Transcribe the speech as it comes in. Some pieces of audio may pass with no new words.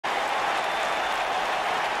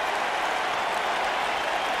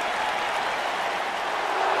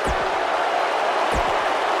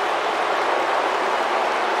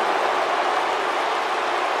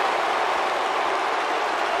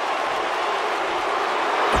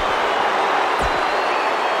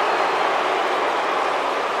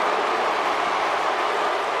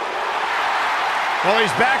Well,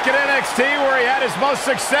 he's back at NXT where he had his most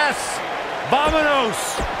success. Vamonos!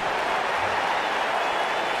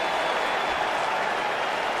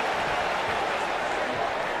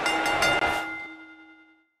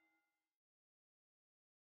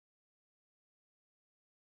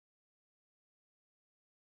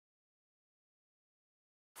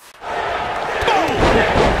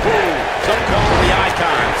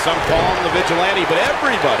 Some call him the Vigilante, but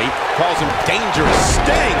everybody calls him Dangerous.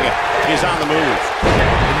 Sting is on the move.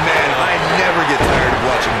 And man, I never get tired of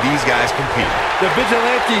watching these guys compete. The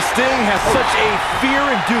Vigilante Sting has such a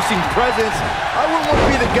fear-inducing presence. I wouldn't want to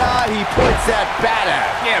be the guy he points that bat at.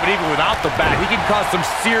 Yeah, but even without the bat, he can cause some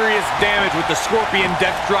serious damage with the Scorpion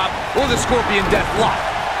Death Drop or the Scorpion Death Lock.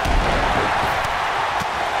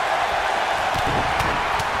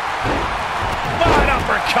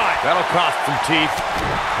 Uppercut. That'll cost some teeth.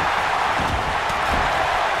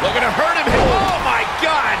 Looking to hurt him. Oh, my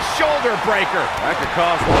God. Shoulder breaker. That could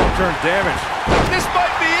cause long-term damage. This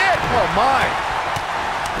might be it. Oh, my.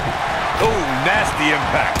 Oh, nasty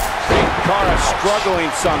impact. Cara struggling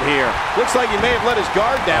some here. Looks like he may have let his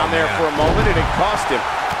guard down there for a moment, and it cost him.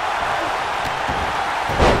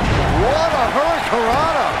 What a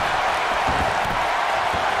hurricanrana.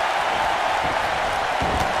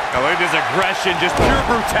 Oh, look at his aggression, just pure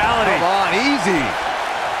brutality. Come on, easy.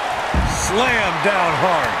 Slam down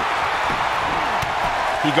hard.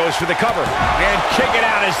 He goes for the cover. And kick it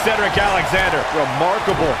out as Cedric Alexander.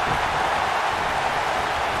 Remarkable.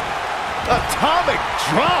 Atomic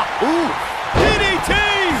drop. Ooh. DDT!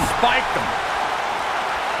 Spiked him.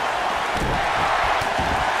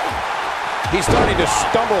 He's starting to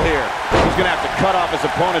stumble here. He's going to have to cut off his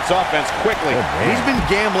opponent's offense quickly. He's been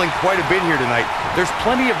gambling quite a bit here tonight. There's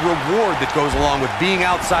plenty of reward that goes along with being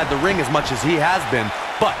outside the ring as much as he has been,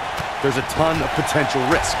 but there's a ton of potential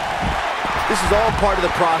risk. This is all part of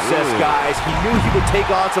the process, guys. He knew he would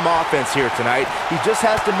take on some offense here tonight. He just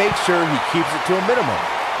has to make sure he keeps it to a minimum.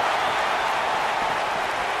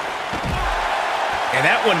 And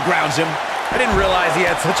that one grounds him. I didn't realize he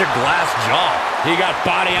had such a glass jaw. He got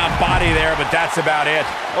body on body there, but that's about it.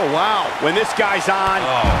 Oh, wow. When this guy's on,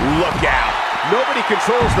 look out. Nobody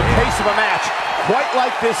controls the pace of a match quite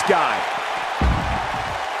like this guy.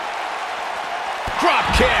 Drop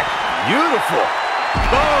kick. Beautiful.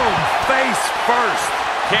 Boom. Face first.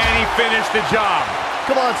 Can he finish the job?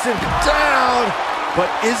 Come on, Sim. Down.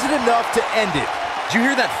 But is it enough to end it? Did you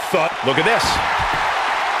hear that thud? Look at this.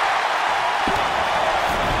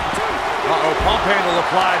 Uh-oh, pump handle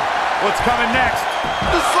applied. What's coming next?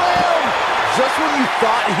 The slam! Just when you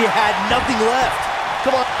thought he had nothing left.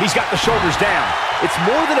 Come on. He's got the shoulders down. It's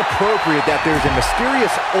more than appropriate that there's a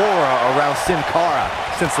mysterious aura around Sin Cara,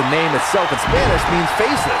 since the name itself in Spanish means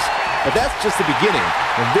faceless. But that's just the beginning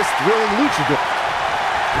in this thrilling luchador.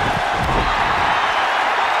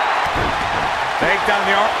 Take down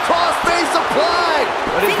the arm. Crossface applied!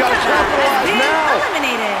 But he's got to capitalize now.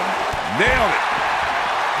 Eliminated. Nailed it.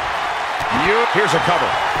 Here's a cover.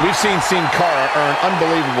 We've seen Sin Cara earn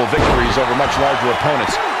unbelievable victories over much larger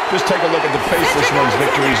opponents. Just take a look at the Faceless One's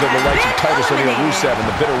victories over the likes of Titus O'Neil, Rusev, and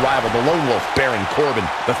the bitter rival, the Lone Wolf, Baron Corbin.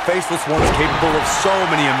 The Faceless One's capable of so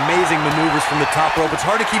many amazing maneuvers from the top rope. It's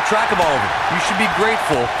hard to keep track of all of them. You should be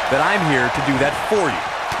grateful that I'm here to do that for you.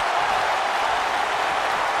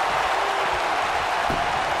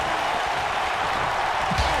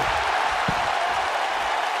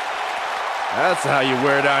 That's how you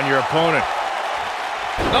wear down your opponent.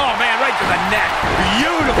 Oh, man, right to the neck.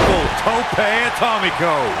 Beautiful tope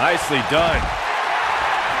atomico. Nicely done.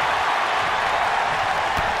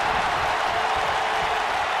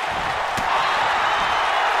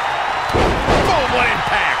 Boom, what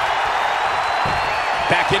impact.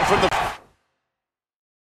 Back in from the...